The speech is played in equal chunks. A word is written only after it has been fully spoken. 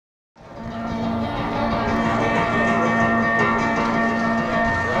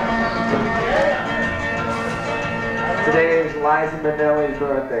Liza Minnelli's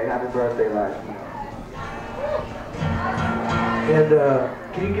birthday. Happy birthday, Liza. And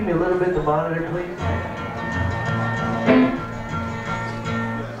can you give me a little bit of the monitor, please?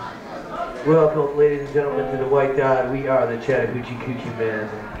 Welcome, ladies and gentlemen, to the White Dot. We are the Chattahoochee Coochee Man.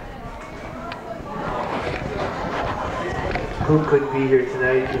 Who couldn't be here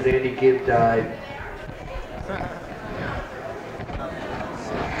tonight because Andy Gibb died.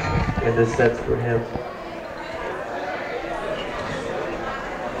 And this set's for him.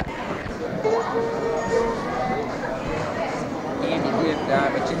 Andy Gibb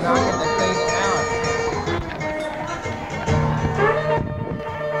died, but you're knocking the thing out.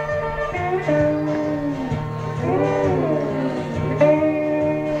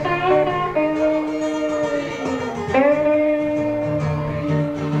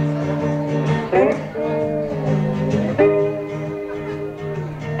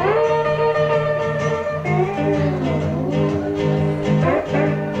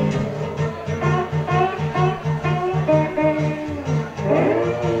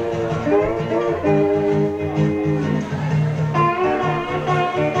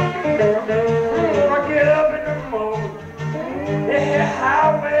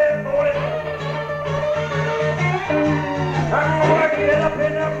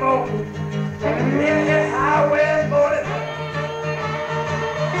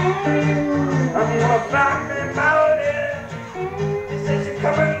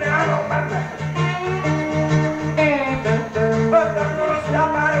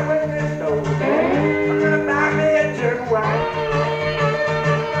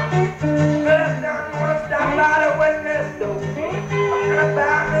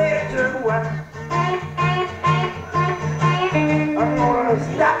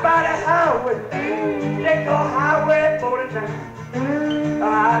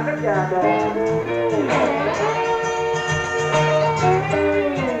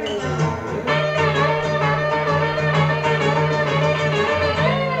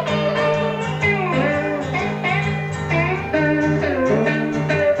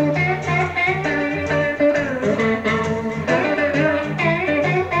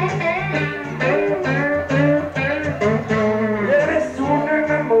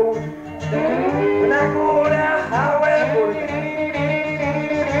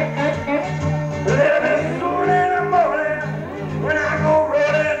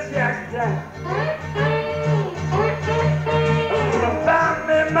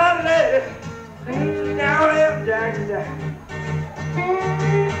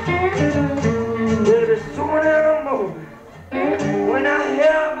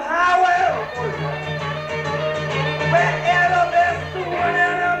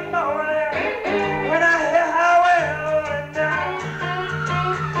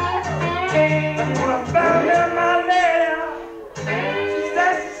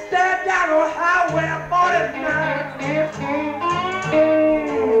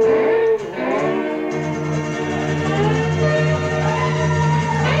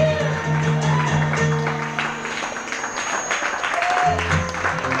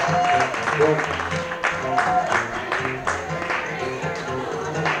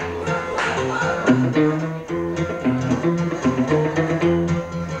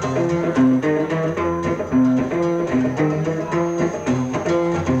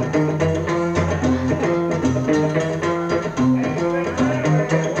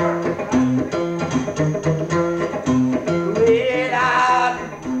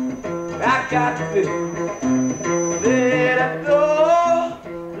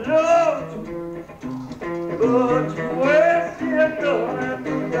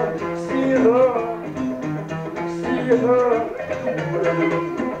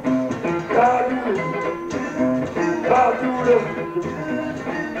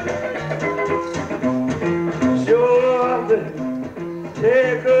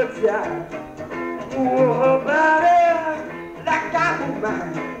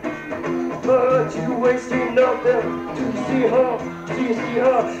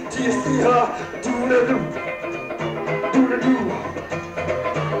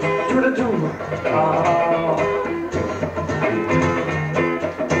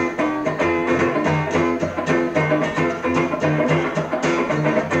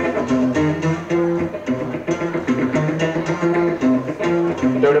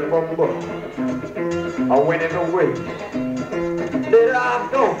 I went in the way that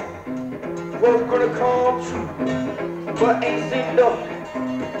I know was gonna come true, but ain't seen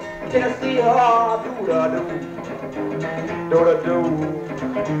nothing. Can't see how do da do, do da do,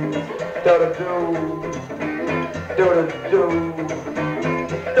 do da do, do da do,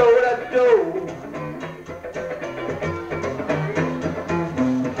 do da do.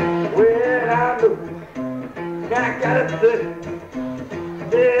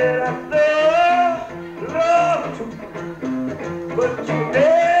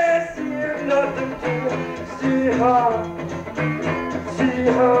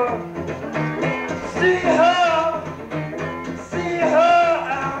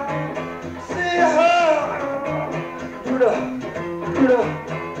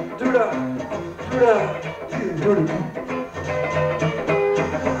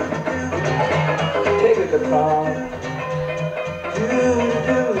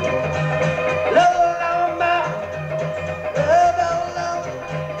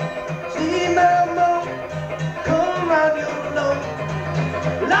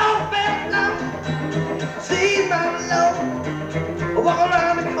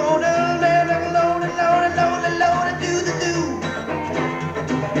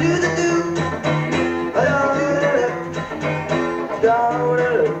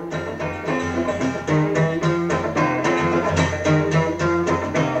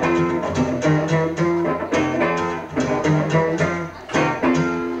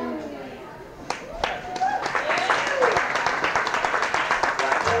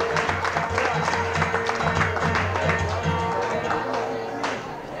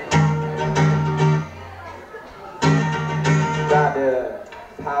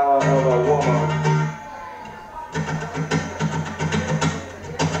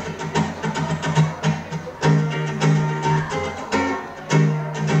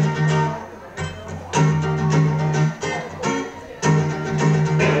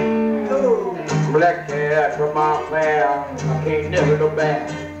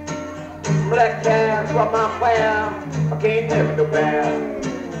 can't never go back.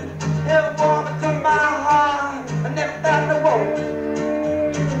 Every woman took my heart, I never found no one.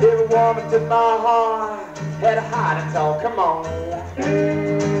 Every woman took my heart, had a heart and talk, come on.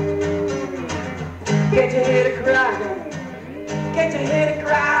 Can't you hear the cry? Can't you hear the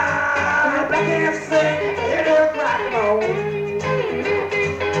cry? Black hair sing, hear the cry, come on.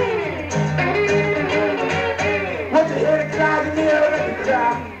 Once you hear the cry, you never let the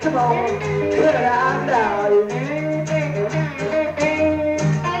cry, come on. Hear it out now.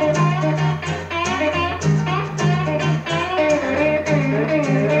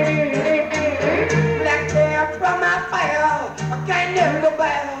 Black hair from my fire, I can't never go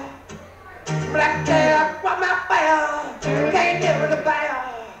back. Black hair from my fire, can't never go back.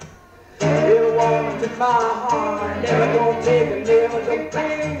 Every woman took my heart, never gonna take it, never look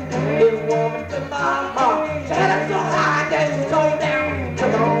back. Every woman took my heart, she had it so high that she tore down.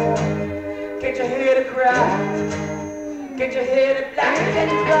 Come on, can't you hear the cry? Can't you hear the black and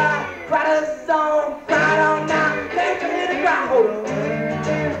the cry? Cry the song, cry on now. Can't you hear the cry? Hold on,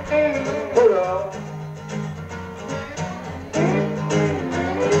 hold on.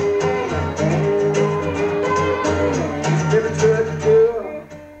 Never trust a girl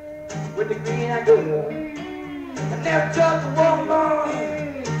with the green-eyed girl. I never trust a woman.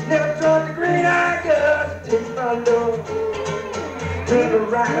 Never trust the green-eyed girl. She takes my love, turn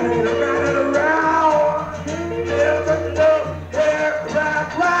around and around and around. Never trust the love, hair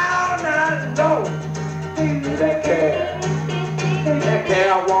round and low. That cat,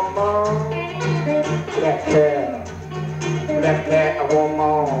 I want more. That cat, I want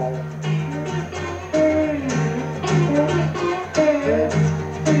more.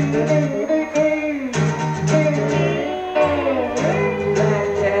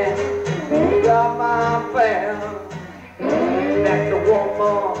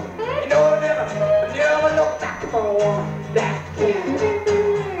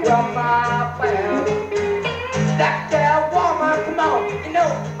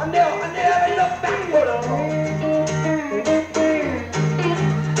 I never look backward.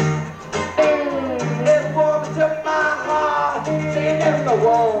 Every woman took my heart, saying never go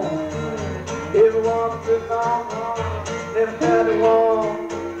wrong. Every woman took my heart, never found it wrong.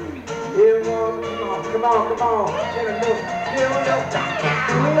 Every woman, come on, never look back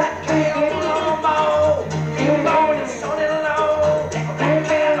now. Black cat, come on, you on and so low. Black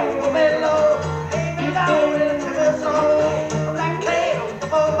cat, over me low, ain't me low in the soul. Black cat,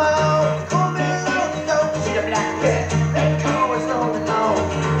 come on.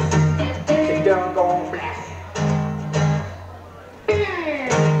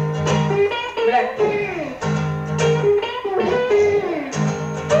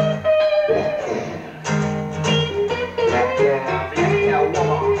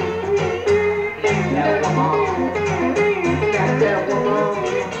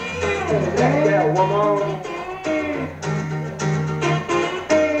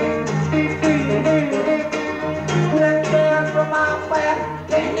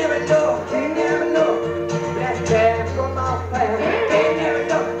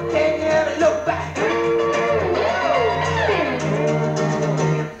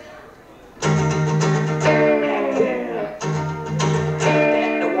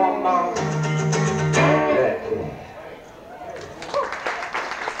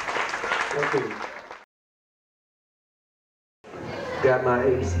 Got my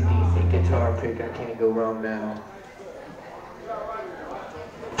AC/DC guitar pick, I can't go wrong now.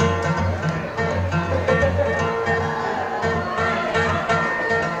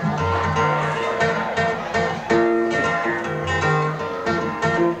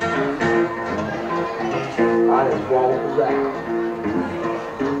 I just walk around.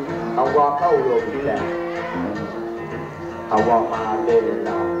 I walk all over town. I walk my lady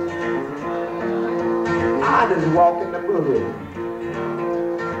along. I just walk in the movie.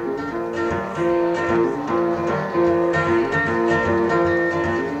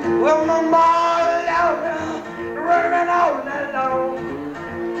 Well, my mom out running all night long.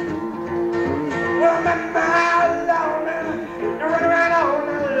 Well, my mom out running all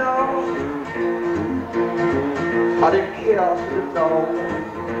night long. I didn't care for the dog.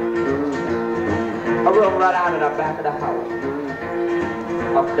 I run right out in the back of the house.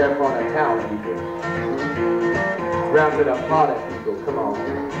 Up there from the town people. Round to the party people, come on.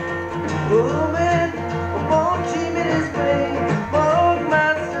 Woman, I won't keep it this way. Walk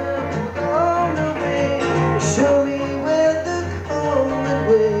myself on the way. Show me where the cold and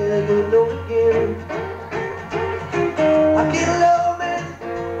where you know again. I get low, man,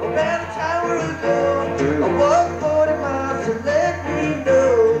 about a tower ago. I walk 40 miles to let me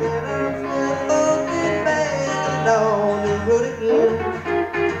know that I'm still fucking bad alone.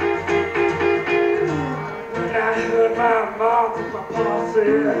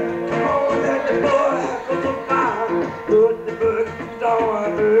 baby. Come on, let the boy come on by. Put the boogie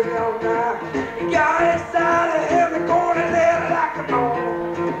on, boogie on now. You got inside of him, gonna let it out. Come on.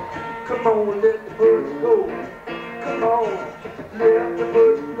 Come on, let the boogie go. Come on, let the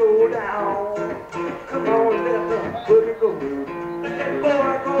boogie go down. Come on, let the boogie go. Let that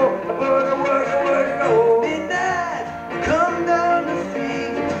boy go, the boogie go. Midnight, come down the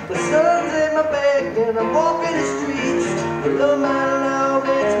street. The sun's in my back and I'm walking the streets. Below my love,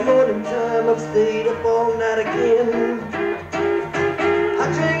 it's morning time. I've stayed up all night again. I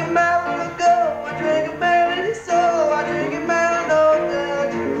drink a mountain ago, I drink a melody soul, I drink a mountain all down.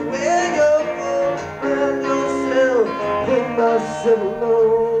 Where you're going, find yourself, put myself alone.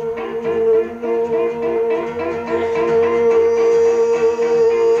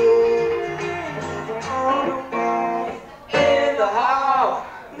 In the hall,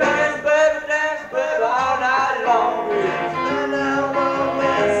 dance baby, all night long. And I want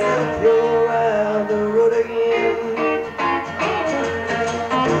myself go around the road again.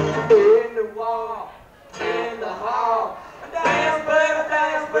 In the wall, in the hall, dance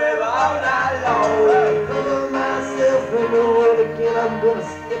baby, all night long. Put myself in the road again, I'm gonna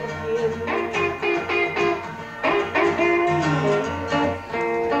step again.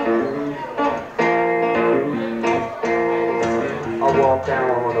 I walk down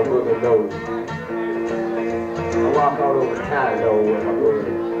on the boogaloo. I walk all over town though with my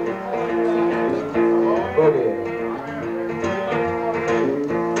boogie. Boogie.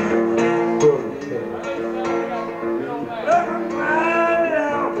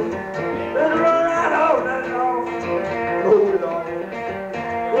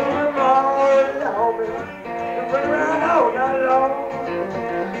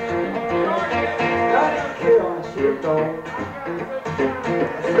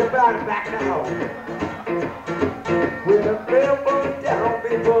 Slip out and back now. With a bell button down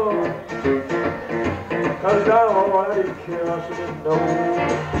before. Cause I didn't care, I should've known.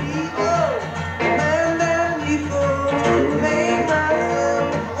 People, man and people, make myself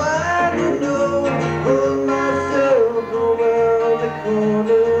wide to know. Put myself around the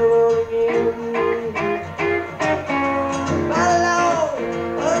corner again. My Lord,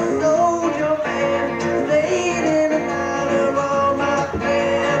 a soldier man, laid in the night of all my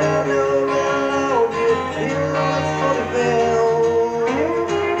plan. I know how long it lost for the bell.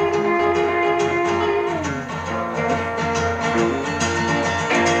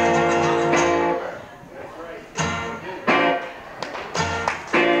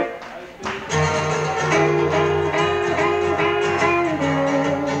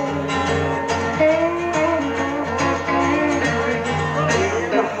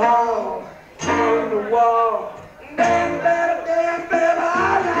 On the wall, dance baby,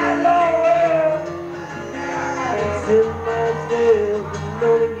 all night long. I set myself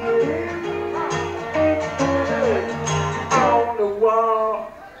alone again. On the wall,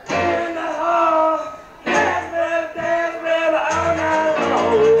 in the hall, dance baby, all night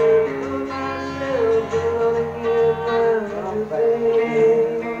long. Put myself alone again.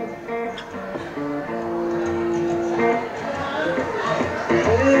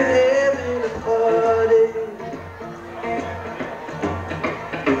 We're having a party,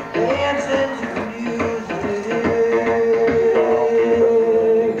 dancing to music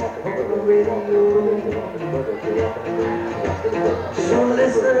on the radio. So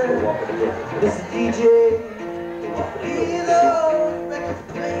listen DJ, hear those records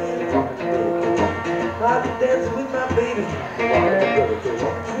playing. I've been dancing with my baby,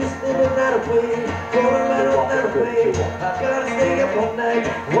 twisting the night away, rolling right on that away. I gotta stay up all night,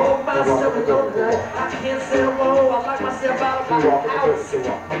 walk myself alone tonight. I can't say no more, I lock myself out of my house. In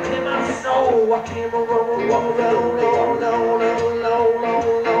my soul, I can't roll,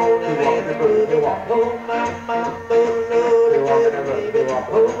 baby. Oh my, baby. Oh my, baby.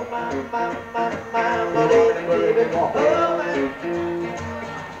 Oh my.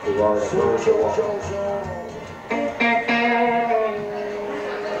 So.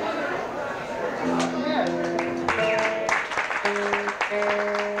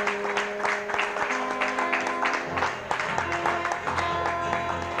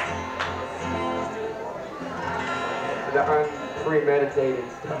 The unpremeditated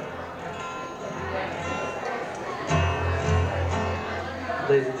stuff.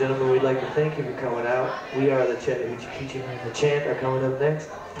 Ladies and gentlemen, we'd like to thank you for coming out. We are the Chattahoochee Coochee Man and the Chant are coming up next.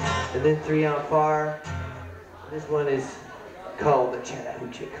 And then 3 on Far. This one is called the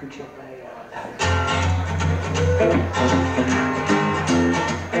Chattahoochee Coochee Man.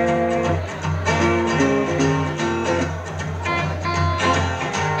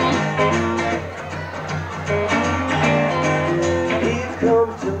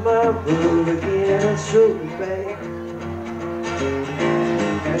 back.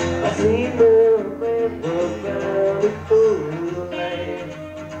 I seen the man walk round the cool land.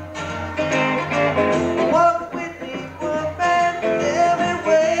 Walk with me, one man, tell me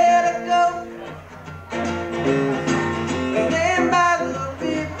where to go. Stand by the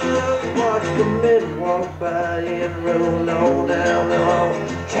river, watch the men walk by and roll on down the hall.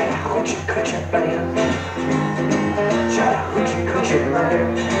 Chattahoochee Coochee Man, Chattahoochee Coochee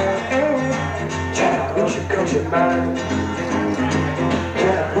Man, Chattahoochee Coochee Man,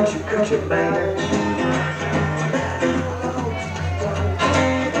 Chattahoochee Coochee Man.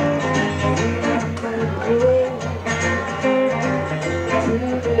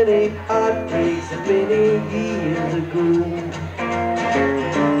 Too many heartbreaks and many years ago.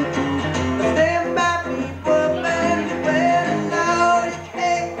 Stand by me, woman, when all you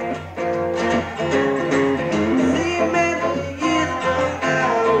can. See many years from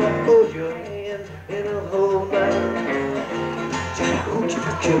now, I hold your hand and I'll hold mine. Chattahoochee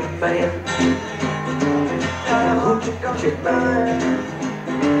Coochee Man, Chattahoochee Coochee Man,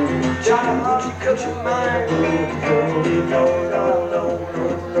 Chattahoochee Coochee Man. No, no, no,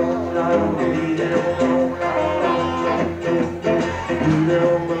 no, no, no, no,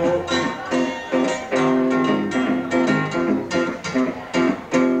 no, no.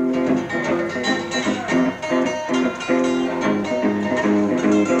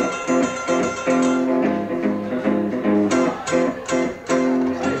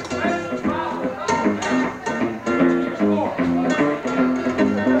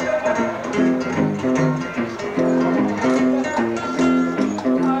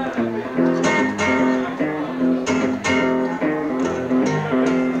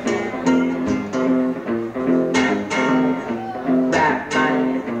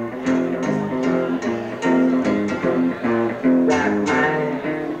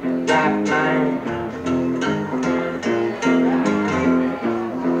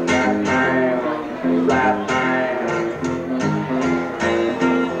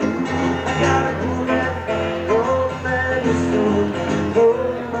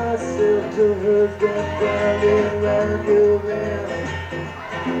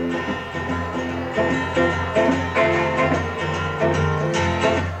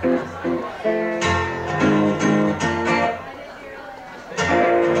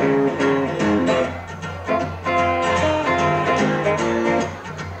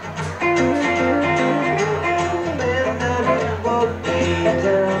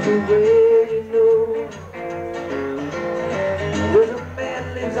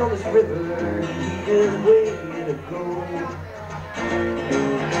 On this river, he is waiting to go.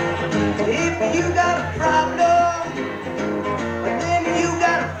 If you got a problem, then you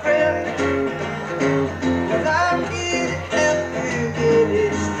got a friend. 'Cause I'm here to help you get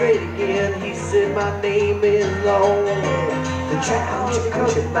it straight again. He said my name is long, the Chattahoochee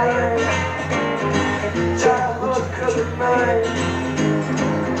Coochee Man, Chattahoochee Coochee Man,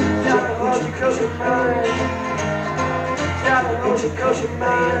 Chattahoochee Coochee Man. Chattahoochee Coochee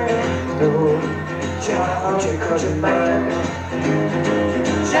Man, Chattahoochee Coochee Man,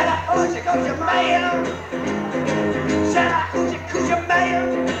 Chattahoochee Coochee Man, Chattahoochee Coochee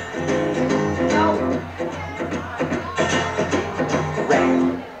Man. No.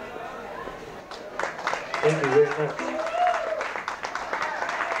 Thank you very much.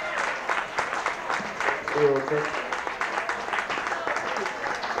 You're okay.